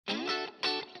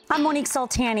I'm Monique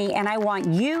Soltani, and I want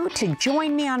you to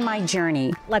join me on my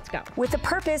journey. Let's go. With the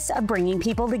purpose of bringing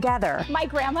people together. My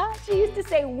grandma, she used to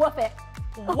say, woof it.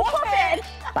 Woof it!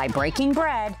 By breaking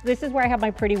bread. This is where I have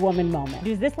my pretty woman moment.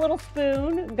 Does this little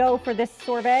spoon go for this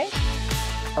sorbet?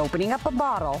 Opening up a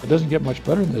bottle. It doesn't get much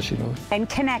better than this, you know. And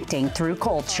connecting through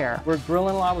culture. We're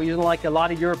grilling a lot. We're using like a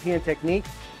lot of European technique,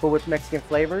 but with Mexican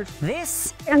flavors.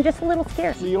 This, I'm just a little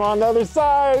scared. See you on the other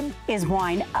side. Is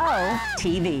Wine O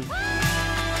TV.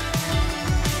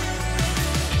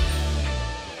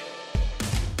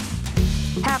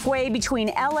 Halfway between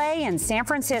LA and San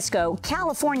Francisco,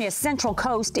 California's Central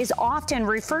Coast is often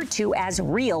referred to as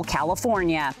real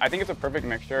California. I think it's a perfect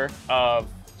mixture of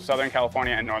Southern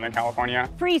California and Northern California.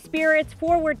 Free spirits,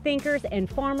 forward thinkers, and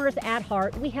farmers at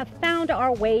heart, we have found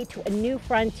our way to a new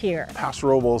frontier. Paso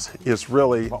Robles is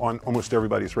really on almost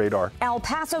everybody's radar. El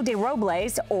Paso de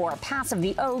Robles, or Pass of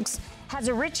the Oaks, has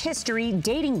a rich history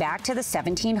dating back to the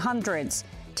 1700s.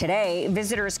 Today,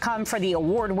 visitors come for the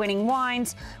award-winning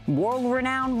wines,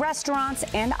 world-renowned restaurants,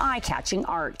 and eye-catching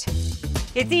art.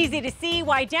 It's easy to see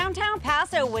why downtown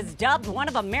Paso was dubbed one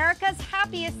of America's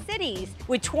happiest cities,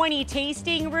 with 20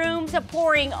 tasting rooms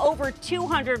pouring over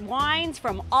 200 wines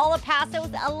from all of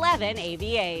Paso's 11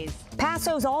 AVAs.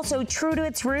 Paso's also true to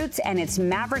its roots and its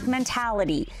maverick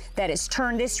mentality that has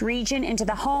turned this region into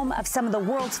the home of some of the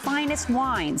world's finest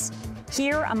wines.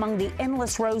 Here, among the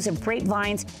endless rows of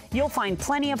grapevines, you'll find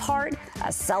plenty of heart,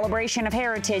 a celebration of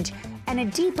heritage, and a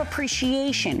deep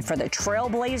appreciation for the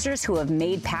trailblazers who have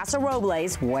made Paso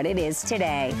Robles what it is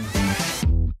today.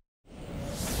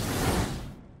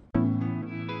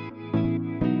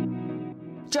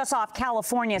 Just off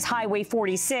California's Highway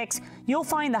 46, you'll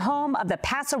find the home of the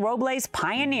Paso Robles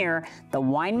pioneer, the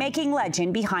winemaking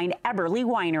legend behind Eberle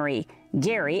Winery,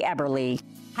 Gary Eberle.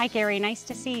 Hi, Gary. Nice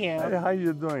to see you. Hey, how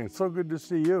you doing? It's so good to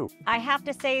see you. I have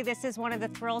to say this is one of the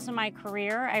thrills of my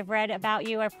career. I've read about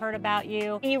you. I've heard about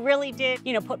you. You really did,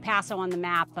 put Paso on the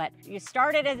map, but you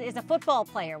started as a football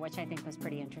player, which I think was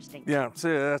pretty interesting. Yeah,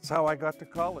 see, that's how I got to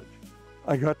college.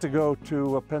 I got to go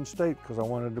to Penn State because I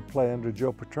wanted to play under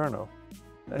Joe Paterno.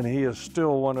 And he is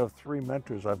still one of 3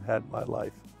 mentors I've had in my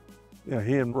life.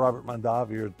 He and Robert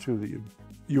Mondavi are 2 that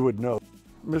you would know.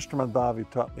 Mr. Mondavi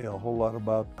taught me a whole lot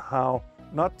about how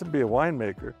not to be a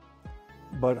winemaker,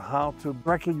 but how to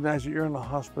recognize that you're in the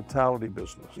hospitality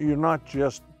business. You're not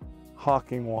just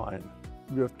hawking wine.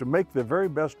 You have to make the very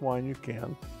best wine you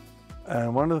can.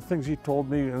 And one of the things he told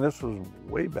me, and this was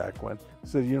way back when, he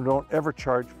said, you don't ever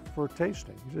charge for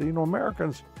tasting. He said,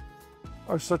 Americans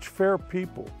are such fair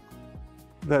people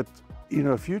that,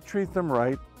 if you treat them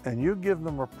right and you give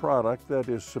them a product that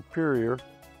is superior,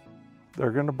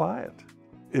 they're going to buy it.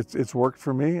 It's worked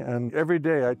for me, and every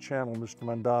day I channel Mr.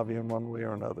 Mondavi in one way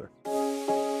or another.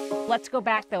 Let's go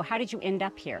back, though. How did you end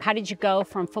up here? How did you go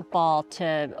from football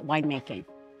to winemaking?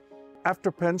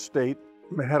 After Penn State,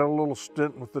 I had a little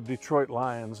stint with the Detroit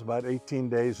Lions, about 18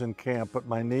 days in camp, but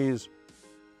my knees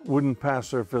wouldn't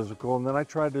pass their physical, and then I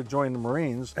tried to join the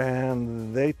Marines,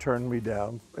 and they turned me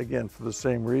down, again, for the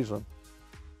same reason.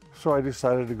 So I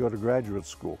decided to go to graduate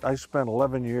school. I spent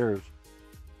 11 years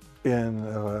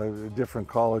in different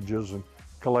colleges and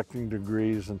collecting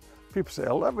degrees, and people say,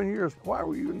 11 years? Why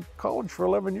were you in college for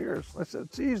 11 years? I said,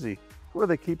 it's easy. Where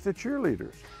they keep the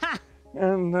cheerleaders.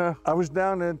 And I was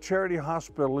down in Charity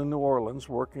Hospital in New Orleans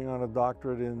working on a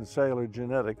doctorate in cellular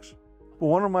genetics. But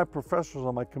one of my professors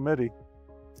on my committee,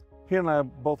 he and I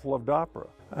both loved opera.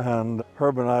 And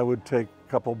Herb and I would take a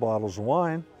couple bottles of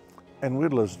wine and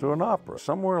we'd listen to an opera.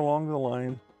 Somewhere along the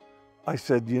line, I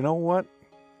said, you know what?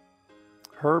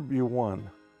 Herb, you won.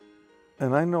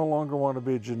 And I no longer want to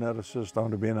be a geneticist, I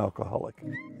want to be an alcoholic.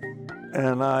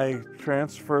 And I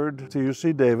transferred to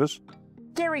UC Davis.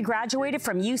 Gary graduated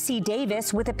from UC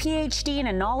Davis with a PhD in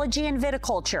enology and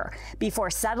viticulture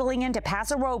before settling into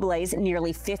Paso Robles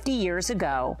nearly 50 years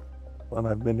ago. And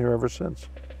I've been here ever since.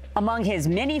 Among his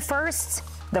many firsts,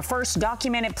 the first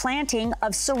documented planting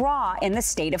of Syrah in the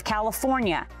state of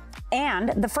California,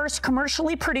 and the first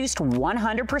commercially produced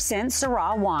 100%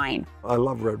 Syrah wine. I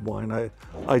love red wine.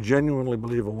 I genuinely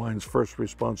believe a wine's first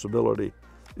responsibility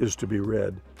is to be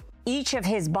red. Each of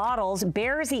his bottles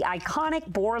bears the iconic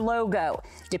boar logo,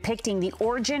 depicting the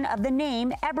origin of the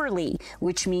name Eberle,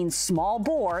 which means small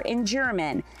boar in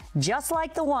German, just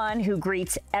like the one who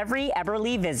greets every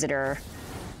Eberle visitor.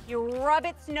 You rub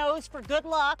its nose for good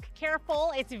luck.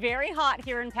 Careful, it's very hot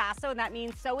here in Paso, and that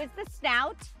means so is the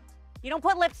snout. You don't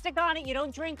put lipstick on it, you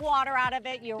don't drink water out of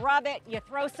it, you rub it, you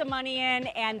throw some money in,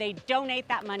 and they donate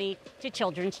that money to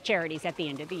children's charities at the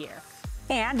end of the year.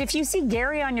 And if you see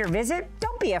Gary on your visit,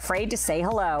 don't be afraid to say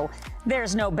hello.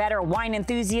 There's no better wine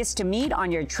enthusiast to meet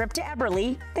on your trip to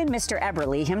Eberle than Mr.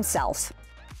 Eberle himself.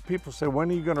 People say,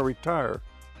 when are you going to retire?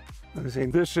 And I say,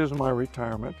 this is my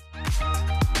retirement.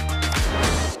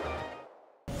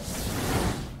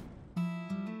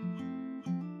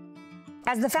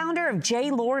 As the founder of J.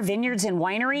 Lohr Vineyards and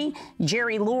Winery,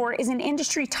 Jerry Lohr is an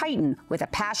industry titan with a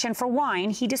passion for wine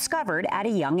he discovered at a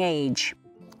young age.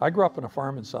 I grew up on a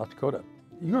farm in South Dakota.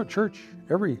 You go to church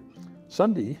every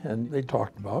Sunday and they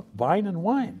talked about vine and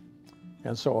wine.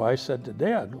 And so I said to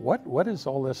Dad, what is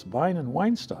all this vine and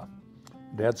wine stuff?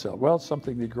 Dad said, well, it's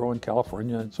something they grow in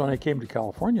California. And so when I came to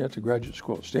California to graduate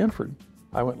school at Stanford,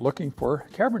 I went looking for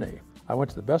Cabernet. I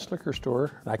went to the best liquor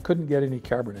store and I couldn't get any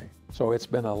Cabernet. So it's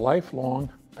been a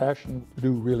lifelong passion to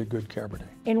do really good Cabernet.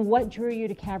 And what drew you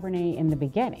to Cabernet in the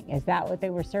beginning? Is that what they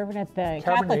were serving at the Cabernet,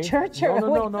 Catholic Church?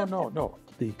 No.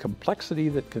 The complexity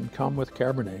that can come with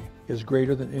Cabernet is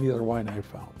greater than any other wine I've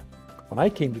found. When I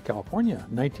came to California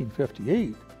in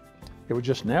 1958, it was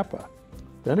just Napa.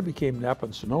 Then it became Napa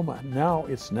and Sonoma. Now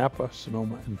it's Napa,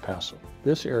 Sonoma, and Paso.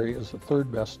 This area is the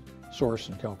third best source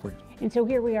in California. And so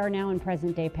here we are now in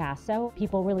present-day Paso.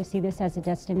 People really see this as a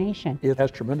destination. It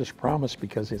has tremendous promise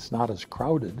because it's not as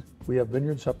crowded. We have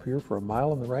vineyards up here for a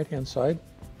mile on the right-hand side,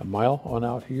 a mile on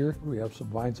out here. We have some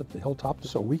vines up the hilltop,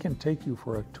 so we can take you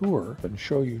for a tour and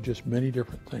show you just many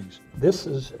different things. This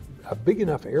is a big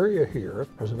enough area here.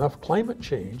 There's enough climate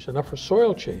change, enough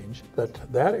soil change,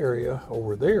 that area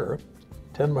over there,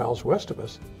 10 miles west of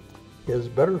us, is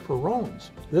better for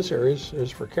Rhones. This area is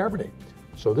for Cabernet.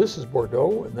 So this is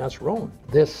Bordeaux and that's Rhone.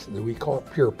 We call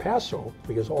it pure Paso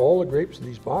because all the grapes in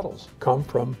these bottles come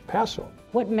from Paso.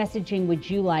 What messaging would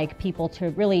you like people to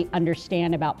really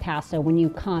understand about Paso when you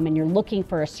come and you're looking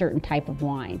for a certain type of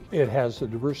wine? It has a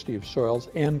diversity of soils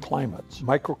and climates,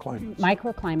 microclimates.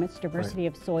 Microclimates, diversity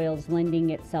of soils, lending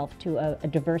itself to a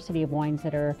diversity of wines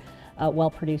that are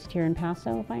well produced here in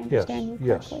Paso, if I understand you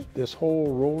correctly? Yes. This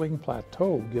whole rolling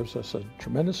plateau gives us a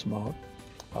tremendous amount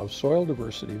of soil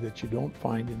diversity that you don't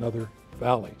find in other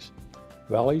valleys.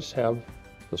 Valleys have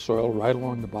the soil right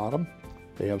along the bottom.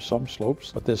 They have some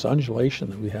slopes, but this undulation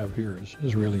that we have here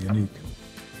is really unique.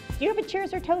 Do you have a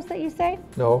cheers or toast that you say?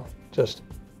 No, just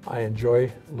I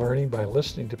enjoy learning by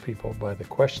listening to people, by the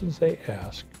questions they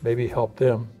ask, maybe help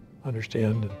them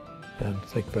understand and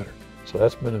think better. So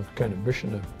that's been a kind of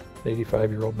mission of an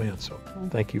 85-year-old man, so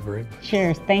thank you very much.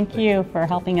 Cheers. Thank you for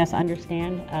helping us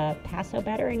understand Paso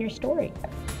better and your story.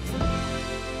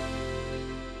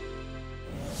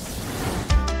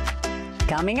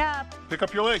 Coming up, Pick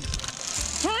up your leg.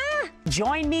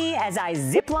 join me as I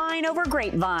zipline over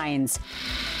grapevines.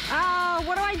 Oh,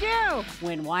 what do I do?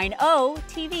 When Wine O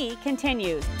TV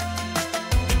continues.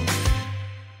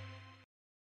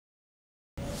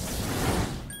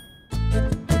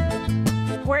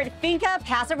 We're at Finca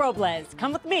Paso Robles.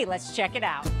 Come with me, let's check it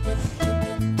out.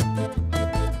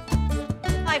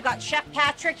 I've got Chef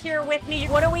Patrick here with me.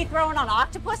 What are we throwing on,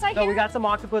 octopus, I hear? So we got some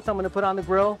octopus I'm going to put on the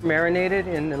grill, marinated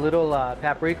in a little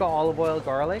paprika, olive oil,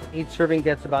 garlic. Each serving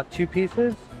gets about 2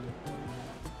 pieces,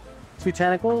 2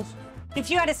 tentacles.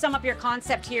 If you had to sum up your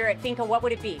concept here at Finca, what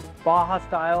would it be?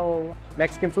 Baja-style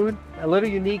Mexican food. A little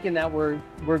unique in that we're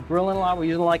grilling a lot. We're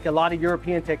using like a lot of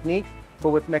European techniques, but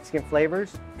with Mexican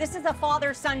flavors. This is a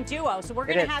father-son duo, so we're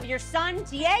going to have your son,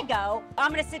 Diego.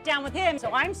 I'm going to sit down with him,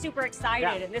 so I'm super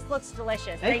excited, and this looks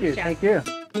delicious. Thank you, Chef. thank you.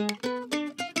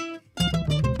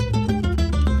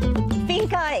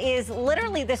 Finca is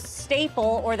literally the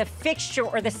staple or the fixture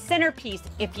or the centerpiece,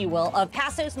 if you will, of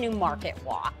Paso's new market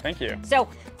walk. Thank you. So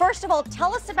first of all,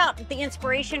 tell us about the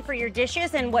inspiration for your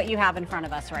dishes and what you have in front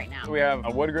of us right now. We have a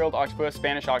wood-grilled octopus,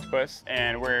 Spanish octopus,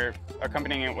 and we're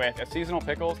accompanying it with a seasonal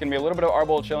pickle. It's gonna be a little bit of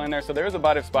arbol chill in there, so there's a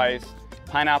bite of spice,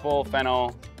 pineapple,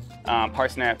 fennel,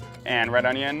 parsnip, and red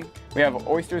onion. We have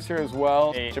oysters here as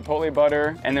well, a chipotle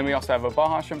butter, and then we also have a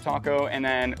Baja shrimp taco, and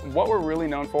then what we're really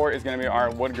known for is gonna be our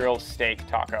wood-grilled steak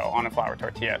taco on a flour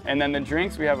tortilla. And then the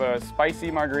drinks, we have a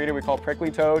spicy margarita we call Prickly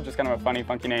Toad, just kind of a funny,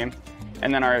 funky name,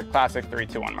 and then our classic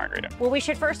 3-2-1 margarita. Well, we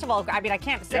should first of all, I mean, I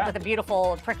can't sit with a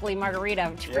beautiful prickly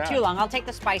margarita for too long. I'll take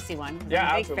the spicy one. Yeah,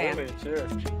 I'm a big absolutely,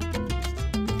 fan. Cheers.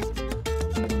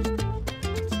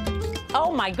 Oh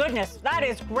my goodness, that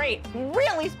is great.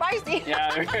 Really spicy.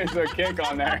 Yeah, there's a kick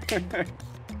on there.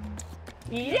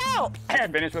 Yo!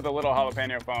 Finished with a little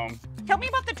jalapeno foam. Tell me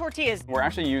about the tortillas. We're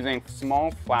actually using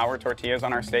small flour tortillas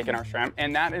on our steak and our shrimp,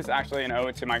 and that is actually an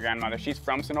ode to my grandmother. She's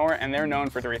from Sonora, and they're known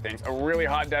for 3 things: a really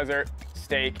hot desert,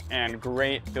 steak and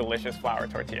great, delicious flour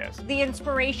tortillas. The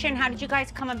inspiration, how did you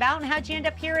guys come about, and how did you end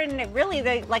up here in really,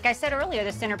 like I said earlier,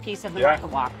 the centerpiece of the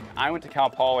Market Walk? I went to Cal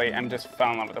Poly and just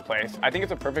fell in love with the place. I think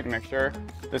it's a perfect mixture,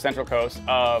 the Central Coast,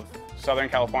 of Southern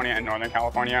California and Northern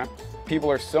California.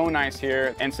 People are so nice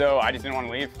here, and so I just didn't want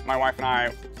to leave. My wife and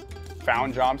I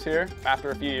found jobs here.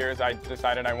 After a few years, I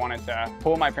decided I wanted to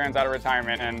pull my parents out of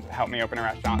retirement and help me open a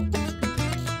restaurant.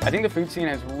 I think the food scene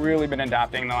has really been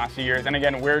adapting in the last few years, and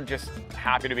again, we're just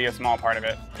happy to be a small part of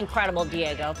it. Incredible,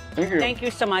 Diego. Thank you. Thank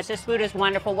you so much. This food is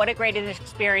wonderful. What a great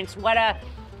experience. What a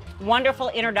wonderful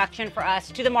introduction for us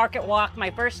to the Market Walk.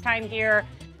 My first time here,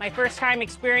 my first time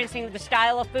experiencing the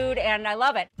style of food, and I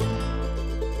love it.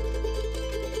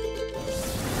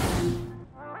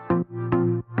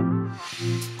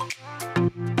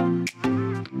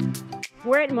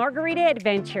 We're at Margarita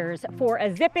Adventures for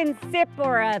a zip and sip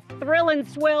or a thrill and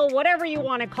swill, whatever you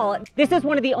want to call it. This is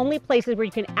one of the only places where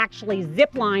you can actually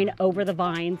zip line over the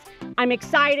vines. I'm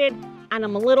excited and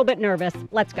I'm a little bit nervous.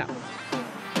 Let's go.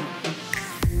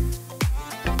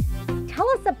 Tell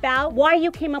us about why you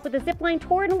came up with the zip line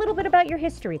tour and a little bit about your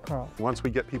history, Carl. Once we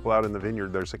get people out in the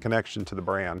vineyard, there's a connection to the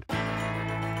brand.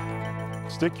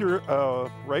 Stick your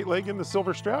right leg in the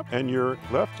silver strap and your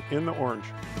left in the orange.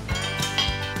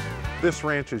 This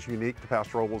ranch is unique to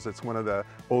Paso Robles. It's one of the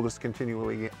oldest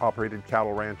continually operated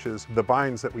cattle ranches. The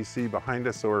vines that we see behind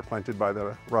us were planted by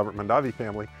the Robert Mondavi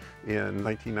family in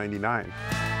 1999.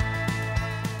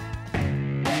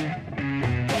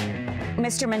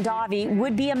 Mr. Mondavi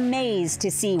would be amazed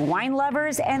to see wine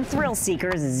lovers and thrill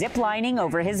seekers ziplining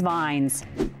over his vines.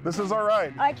 This is our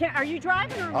ride. Are you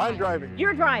driving or I'm driving.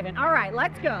 You're driving. All right,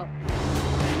 let's go.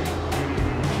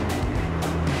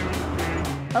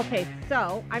 Okay,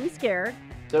 so I'm scared.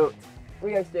 So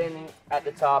we are standing at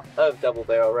the top of Double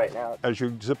Barrel right now. As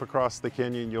you zip across the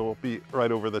canyon, you'll be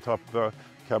right over the top of the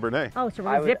Cabernet. Oh, so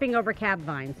we're zipping over cab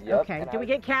vines. Yep, okay, do we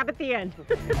get cab at the end?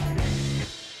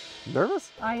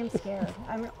 Nervous? I am scared.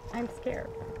 I'm scared.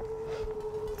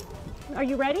 Are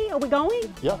you ready? Are we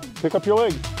going? Yeah, pick up your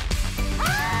leg.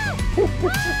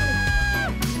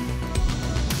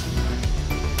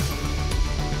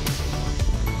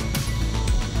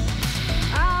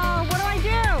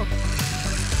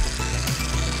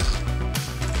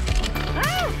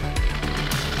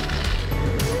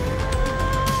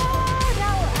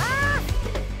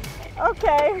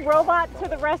 Okay, robot to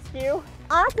the rescue.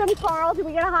 Awesome, Carl. Do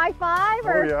we get a high five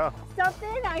or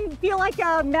something? I feel like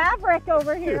a maverick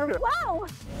over here. Wow.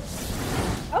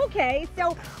 Okay,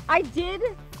 so I did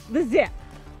the zip.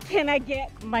 Can I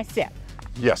get my sip?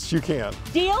 Yes, you can.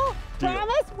 Deal?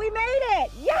 Promise? We made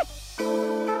it. Yes.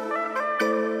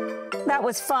 That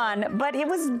was fun, but it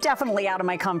was definitely out of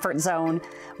my comfort zone.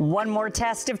 One more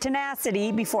test of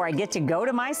tenacity before I get to go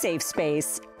to my safe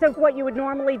space. So what you would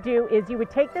normally do is you would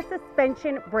take the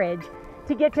suspension bridge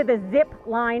to get to the zip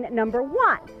line number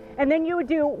 1. And then you would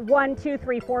do 1, 2,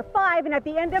 3, 4, 5. And at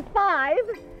the end of 5,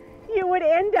 you would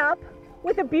end up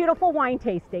with a beautiful wine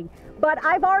tasting. But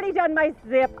I've already done my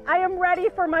zip. I am ready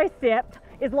for my sip.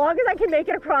 As long as I can make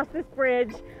it across this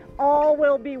bridge, all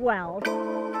will be well.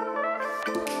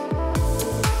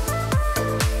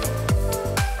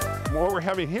 What we're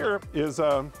having here is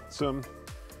some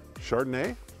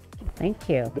Chardonnay. Thank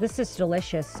you. This is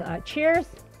delicious. Cheers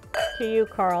to you,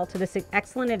 Carl, to this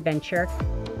excellent adventure.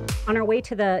 On our way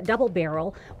to the Double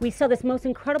Barrel, we saw this most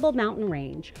incredible mountain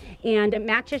range, and it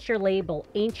matches your label,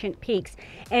 Ancient Peaks.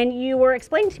 And you were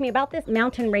explaining to me about this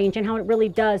mountain range and how it really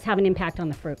does have an impact on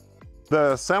the fruit.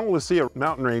 The Santa Lucia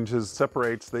mountain ranges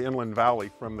separates the inland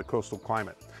valley from the coastal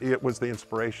climate. It was the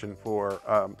inspiration for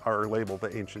our label,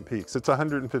 the Ancient Peaks. It's a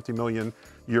 150 million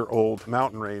year old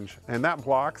mountain range, and that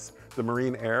blocks the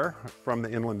marine air from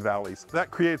the inland valleys.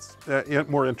 That creates a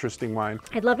more interesting wine.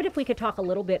 I'd love it if we could talk a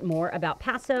little bit more about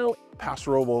Paso.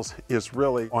 Paso Robles is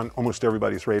really on almost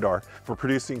everybody's radar for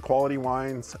producing quality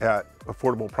wines at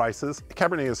affordable prices.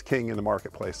 Cabernet is king in the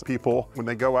marketplace. People, when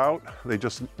they go out, they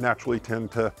just naturally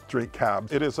tend to drink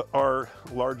Cab. It is our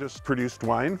largest produced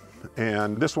wine,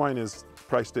 and this wine is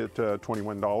priced at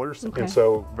 $21, and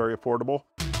so very affordable.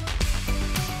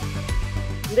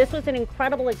 This was an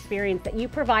incredible experience that you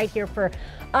provide here for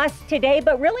us today,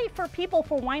 but really for people,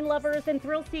 for wine lovers and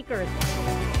thrill seekers.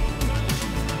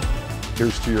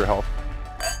 Here's to your health.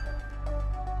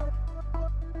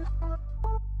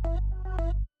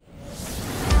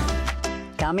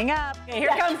 Coming up. Okay, here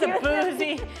comes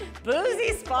the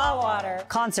boozy spa water.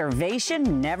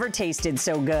 Conservation never tasted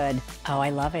so good. Oh, I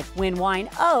love it. When Wine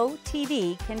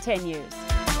TV continues.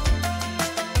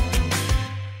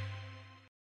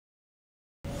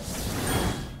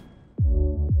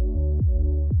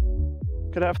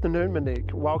 Good afternoon, Monique.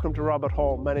 Welcome to Robert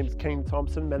Hall. My name is Kane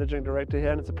Thompson, Managing Director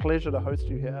here, and it's a pleasure to host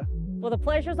you here. Well, the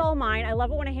pleasure's all mine. I love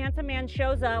it when a handsome man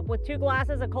shows up with 2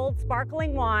 glasses of cold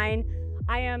sparkling wine.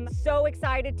 I am so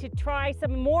excited to try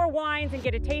some more wines and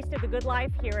get a taste of the good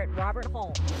life here at Robert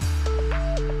Hall.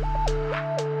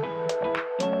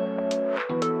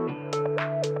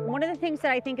 One of the things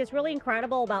that I think is really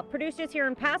incredible about producers here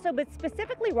in Paso, but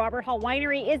specifically Robert Hall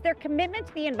Winery, is their commitment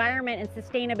to the environment and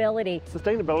sustainability.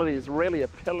 Sustainability is really a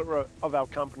pillar of our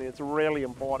company. It's really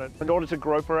important. In order to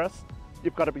grow for us,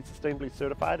 you've got to be sustainably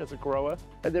certified as a grower.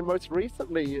 And then most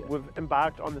recently, we've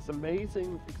embarked on this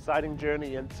amazing, exciting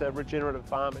journey into regenerative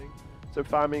farming. So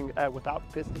farming without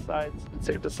pesticides,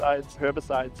 insecticides,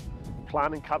 herbicides,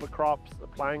 planting cover crops,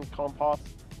 applying compost,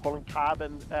 pulling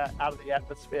carbon out of the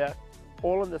atmosphere,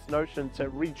 all in this notion to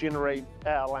regenerate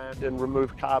our land and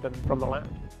remove carbon from the land.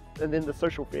 And then the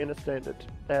social fairness standard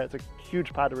is a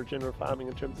huge part of regenerative farming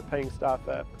in terms of paying staff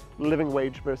a living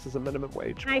wage versus a minimum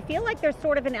wage. I feel like there's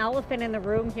sort of an elephant in the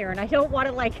room here, and I don't want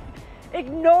to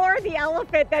ignore the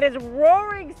elephant that is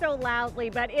roaring so loudly,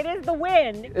 but it is the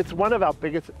wind. It's one of our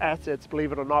biggest assets,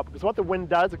 believe it or not, because what the wind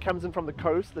does, it comes in from the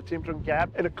coast, the temperature gap,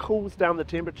 and it cools down the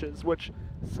temperatures, which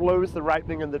slows the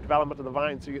ripening and the development of the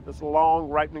vine. So you get this long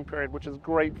ripening period, which is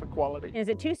great for quality. Is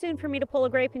it too soon for me to pull a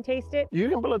grape and taste it? You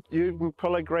can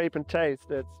pull a grape and taste.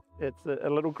 It's a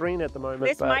little green at the moment.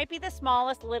 This might be the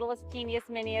smallest, littlest, teeniest,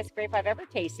 miniest grape I've ever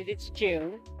tasted. It's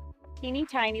June. Teeny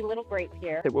tiny little grape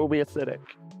here. It will be acidic.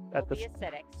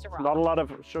 Not a lot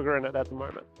of sugar in it at the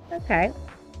moment. Okay.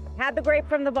 Had the grape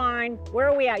from the vine. Where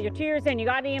are we at? You're 2 years in. You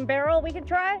got any in barrel we can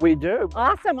try? We do.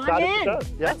 Awesome. I'm in. Yeah.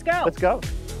 Let's go. Let's go.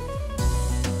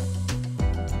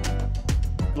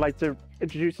 I'd like to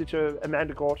introduce you to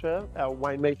Amanda Gorter, our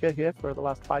winemaker here for the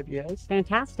last 5 years.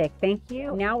 Fantastic. Thank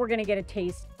you. Now we're going to get a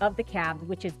taste of the cab,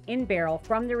 which is in barrel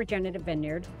from the regenerative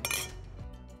vineyard.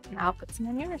 And I'll put some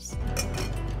in yours.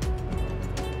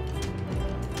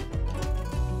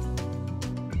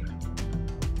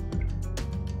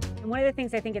 And one of the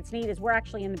things I think it's neat is we're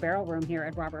actually in the barrel room here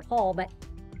at Robert Hall, but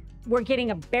we're getting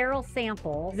a barrel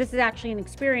sample. This is actually an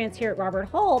experience here at Robert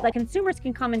Hall that consumers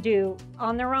can come and do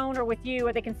on their own or with you,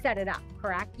 or they can set it up,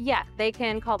 correct? Yeah, they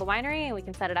can call the winery and we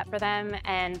can set it up for them,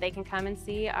 and they can come and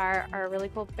see our really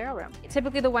cool barrel room.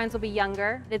 Typically the wines will be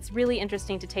younger. It's really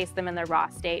interesting to taste them in their raw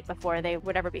state before they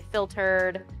would ever be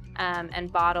filtered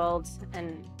and bottled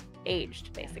and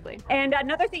aged, basically. And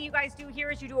another thing you guys do here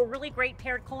is you do a really great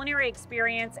paired culinary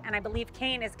experience, and I believe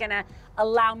Kane is gonna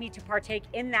allow me to partake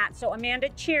in that. So Amanda,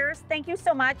 cheers. Thank you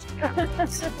so much.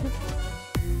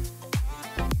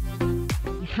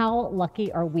 How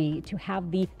lucky are we to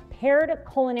have the paired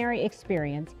culinary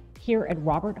experience here at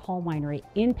Robert Hall Winery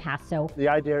in Paso? The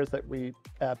idea is that we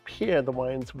pair the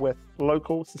wines with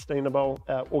local, sustainable,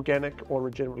 organic or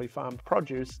regeneratively farmed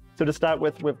produce. So to start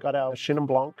with, we've got our Chenin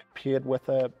Blanc paired with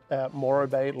a Morro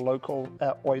Bay local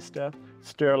oyster,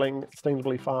 sterling,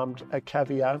 sustainably farmed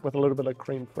caviar with a little bit of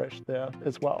creme fraiche there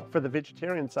as well. For the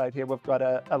vegetarian side here, we've got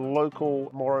a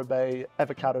local Morro Bay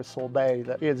avocado sorbet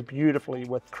that pairs beautifully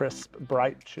with crisp,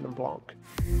 bright Chenin Blanc.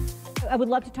 I would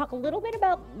love to talk a little bit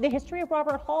about the history of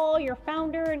Robert Hall, your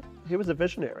founder. He was a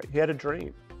visionary. He had a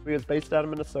dream. He was based out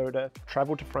of Minnesota,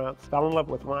 traveled to France, fell in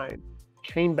love with wine,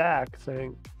 came back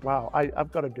saying, wow,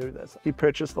 I've got to do this. He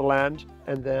purchased the land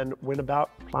and then went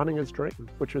about planting his dream,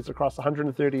 which was across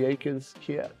 130 acres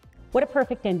here. What a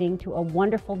perfect ending to a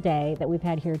wonderful day that we've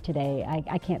had here today.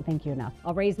 I can't thank you enough.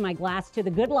 I'll raise my glass to the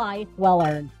good life, well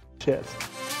earned. Cheers.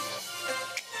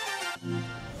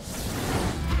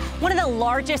 One of the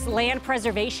largest land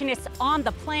preservationists on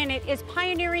the planet is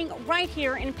pioneering right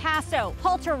here in Paso.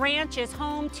 Halter Ranch is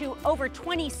home to over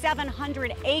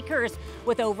 2,700 acres,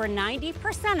 with over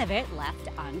 90% of it left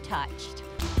untouched.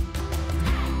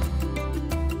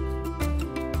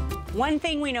 One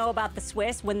thing we know about the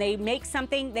Swiss, when they make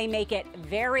something, they make it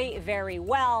very, very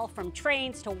well, from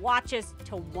trains to watches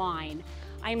to wine.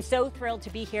 I am so thrilled to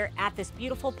be here at this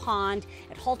beautiful pond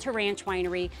at Halter Ranch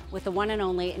Winery with the one and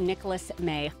only Nicholas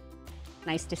May.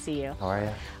 Nice to see you. How are you?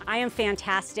 I am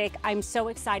fantastic. I'm so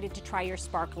excited to try your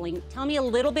sparkling. Tell me a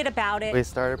little bit about it. We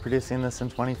started producing this in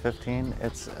 2015.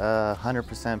 It's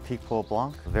 100% Pic Pool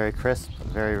Blanc. Very crisp,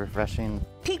 very refreshing.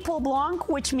 Pic Pool Blanc,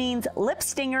 which means lip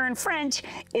stinger in French,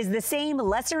 is the same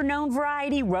lesser-known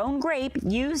variety Rhone grape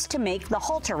used to make the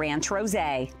Halter Ranch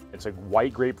Rosé. It's a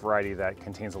white grape variety that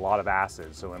contains a lot of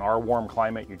acid. So in our warm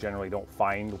climate, you generally don't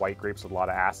find white grapes with a lot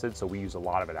of acid, so we use a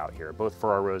lot of it out here, both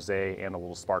for our rosé and a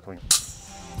little sparkling.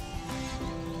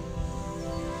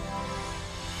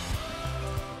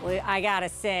 Well, I gotta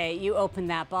say, you opened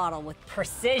that bottle with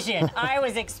precision. I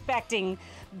was expecting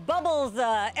bubbles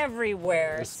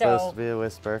everywhere. It's supposed to be a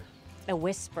whisper. A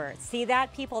whisper. See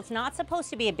that, people? It's not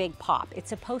supposed to be a big pop. It's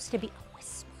supposed to be a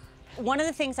whisper. One of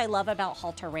the things I love about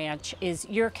Halter Ranch is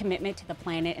your commitment to the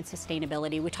planet and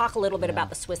sustainability. We talk a little bit about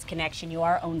the Swiss connection. You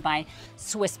are owned by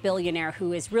Swiss billionaire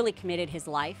who has really committed his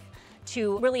life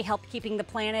to really help keeping the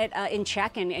planet in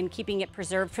check and keeping it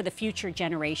preserved for the future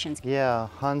generations. Yeah,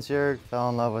 Hans-Jörg fell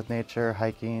in love with nature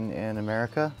hiking in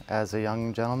America as a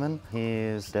young gentleman.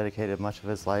 He's dedicated much of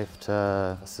his life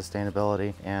to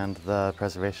sustainability and the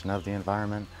preservation of the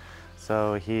environment.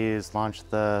 So he's launched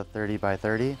the 30 by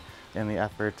 30 in the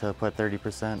effort to put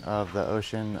 30% of the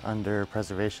ocean under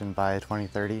preservation by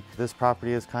 2030. This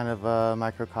property is kind of a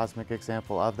microcosmic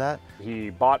example of that. He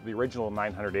bought the original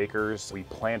 900 acres. We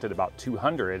planted about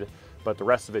 200, but the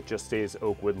rest of it just stays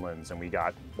oak woodlands, and we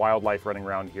got wildlife running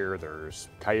around here. There's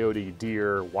coyote,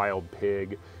 deer, wild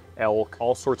pig, elk,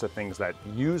 all sorts of things that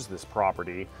use this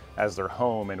property as their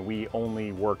home, and we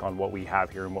only work on what we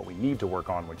have here and what we need to work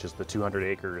on, which is the 200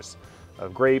 acres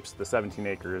of grapes, the 17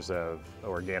 acres of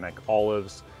organic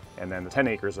olives, and then the 10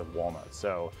 acres of walnuts.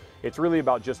 So it's really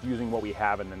about just using what we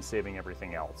have and then saving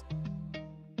everything else.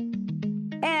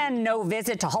 And no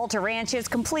visit to Halter Ranch is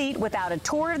complete without a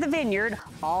tour of the vineyard.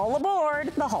 All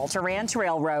aboard the Halter Ranch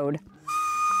Railroad.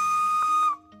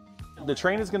 The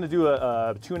train is going to do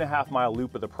a 2.5 mile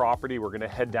loop of the property. We're going to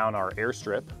head down our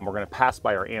airstrip. We're going to pass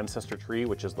by our ancestor tree,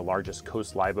 which is the largest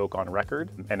coast live oak on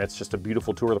record. And it's just a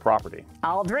beautiful tour of the property.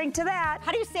 I'll drink to that.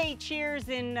 How do you say cheers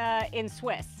in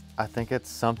Swiss? I think it's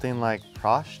something like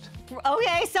Prost.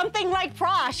 Okay, something like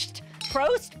Prost.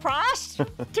 Prost,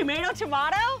 Prost, tomato,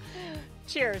 tomato.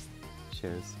 Cheers.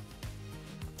 Cheers.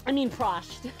 I mean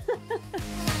Prost.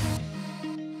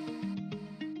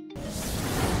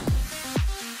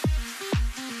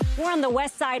 We're on the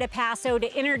west side of Paso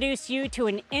to introduce you to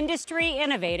an industry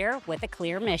innovator with a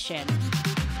clear mission.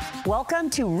 Welcome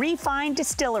to Refined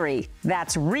Distillery.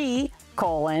 That's find.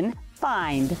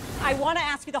 I want to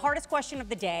ask you the hardest question of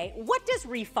the day. What does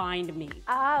refined mean?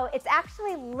 Oh, it's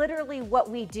actually literally what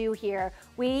we do here.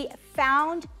 We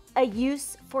found a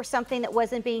use for something that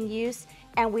wasn't being used,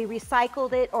 and we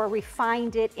recycled it or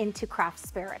refined it into craft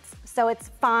spirits. So it's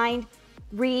find,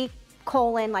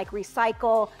 like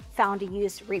recycle, found a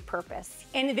use, repurpose.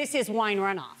 And this is wine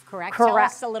runoff, correct? Correct. Tell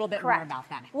us a little bit Correct. more about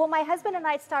that. Well, my husband and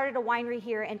I started a winery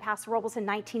here in Paso Robles in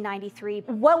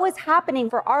 1993. What was happening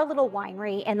for our little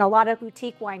winery and a lot of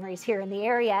boutique wineries here in the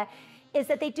area is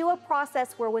that they do a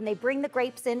process where when they bring the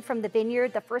grapes in from the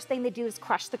vineyard, the first thing they do is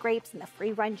crush the grapes and the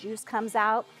free run juice comes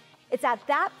out. It's at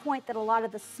that point that a lot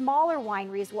of the smaller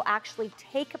wineries will actually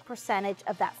take a percentage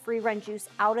of that free run juice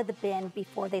out of the bin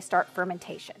before they start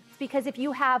fermentation. Because if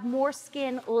you have more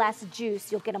skin, less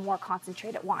juice, you'll get a more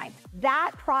concentrated wine.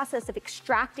 That process of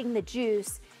extracting the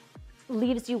juice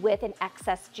leaves you with an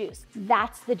excess juice.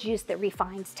 That's the juice that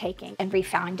Refine's taking and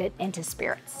refined it into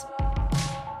spirits.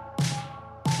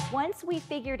 Once we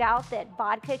figured out that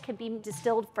vodka can be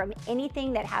distilled from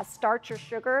anything that has starch or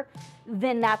sugar,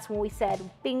 then that's when we said,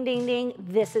 bing, ding, ding,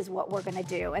 this is what we're gonna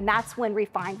do. And that's when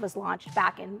Refined was launched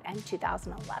back in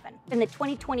 2011. In the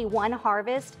 2021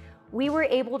 harvest, we were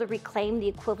able to reclaim the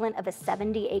equivalent of a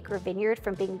 70-acre vineyard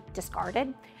from being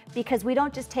discarded, because we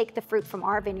don't just take the fruit from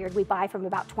our vineyard, we buy from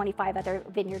about 25 other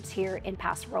vineyards here in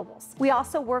Paso Robles. We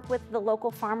also work with the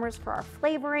local farmers for our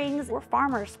flavorings. We're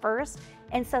farmers first,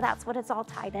 and so that's what it's all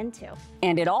tied into.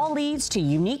 And it all leads to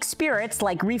unique spirits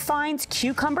like Refine's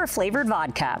cucumber-flavored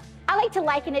vodka. I like to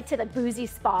liken it to the boozy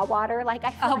spa water. Like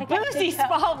I feel like boozy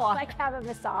spa water. Like have a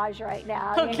massage right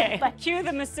now. Okay, you know? cue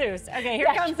the masseuse. Okay, here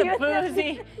comes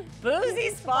the boozy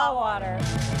spa water.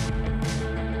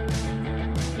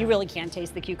 You really can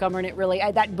taste the cucumber, and it really,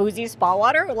 that boozy spa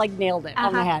water, like nailed it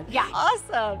on the head. Yeah.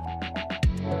 Awesome.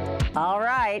 All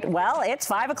right, well, it's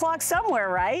 5 o'clock somewhere,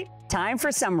 right? Time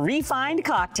for some Refined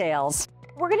cocktails.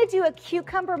 We're gonna do a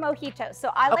cucumber mojito.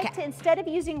 So I like to, instead of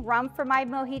using rum for my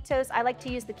mojitos, I like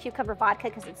to use the cucumber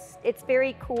vodka because it's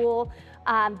very cool,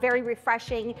 very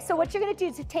refreshing. So what you're gonna do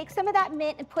is to take some of that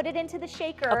mint and put it into the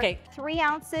shaker. Okay. 3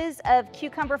 ounces of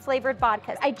cucumber flavored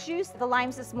vodka. I juiced the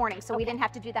limes this morning, so we didn't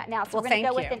have to do that now. So we're gonna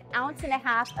go with 1.5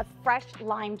 ounces of fresh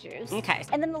lime juice. Okay.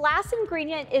 And then the last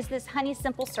ingredient is this honey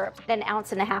simple syrup, then 1.5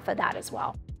 ounces of that as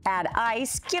well. Add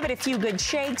ice, give it a few good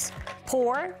shakes,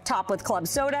 pour, top with club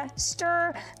soda,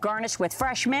 stir, garnish with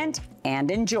fresh mint,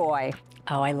 and enjoy.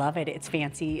 Oh, I love it. It's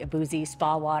fancy, boozy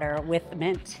spa water with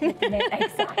mint.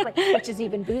 Exactly, which is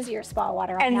even boozier spa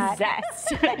water. And zest.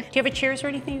 Do you have a cheers or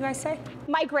anything you guys say?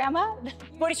 My grandma.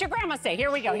 What does your grandma say?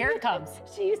 Here we go, here it comes.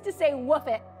 She used to say, woof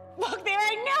it. Look there,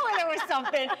 I knew there was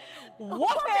something.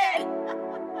 Whoop it!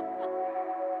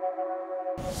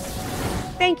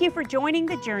 Thank you for joining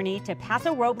the journey to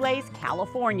Paso Robles,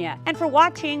 California, and for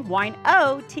watching Wine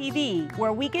O TV,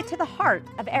 where we get to the heart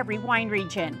of every wine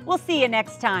region. We'll see you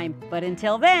next time, but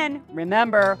until then,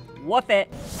 remember, woof it.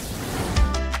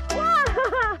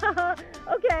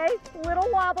 Okay, a little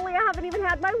wobbly. I haven't even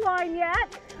had my wine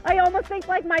yet. I almost think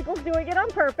like Michael's doing it on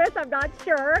purpose. I'm not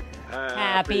sure.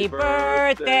 Happy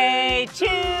birthday to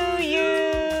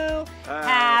you.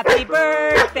 Happy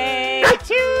birthday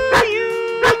to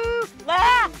you.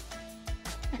 Ah!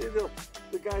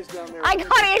 The guy's down there. I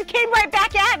got it. It came right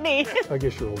back at me. I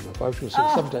guess you're old enough. I was going to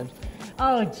say sometimes.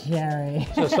 Oh, Jerry.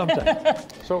 So sometimes.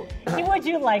 So. Would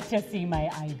you like to see my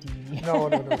ID? No.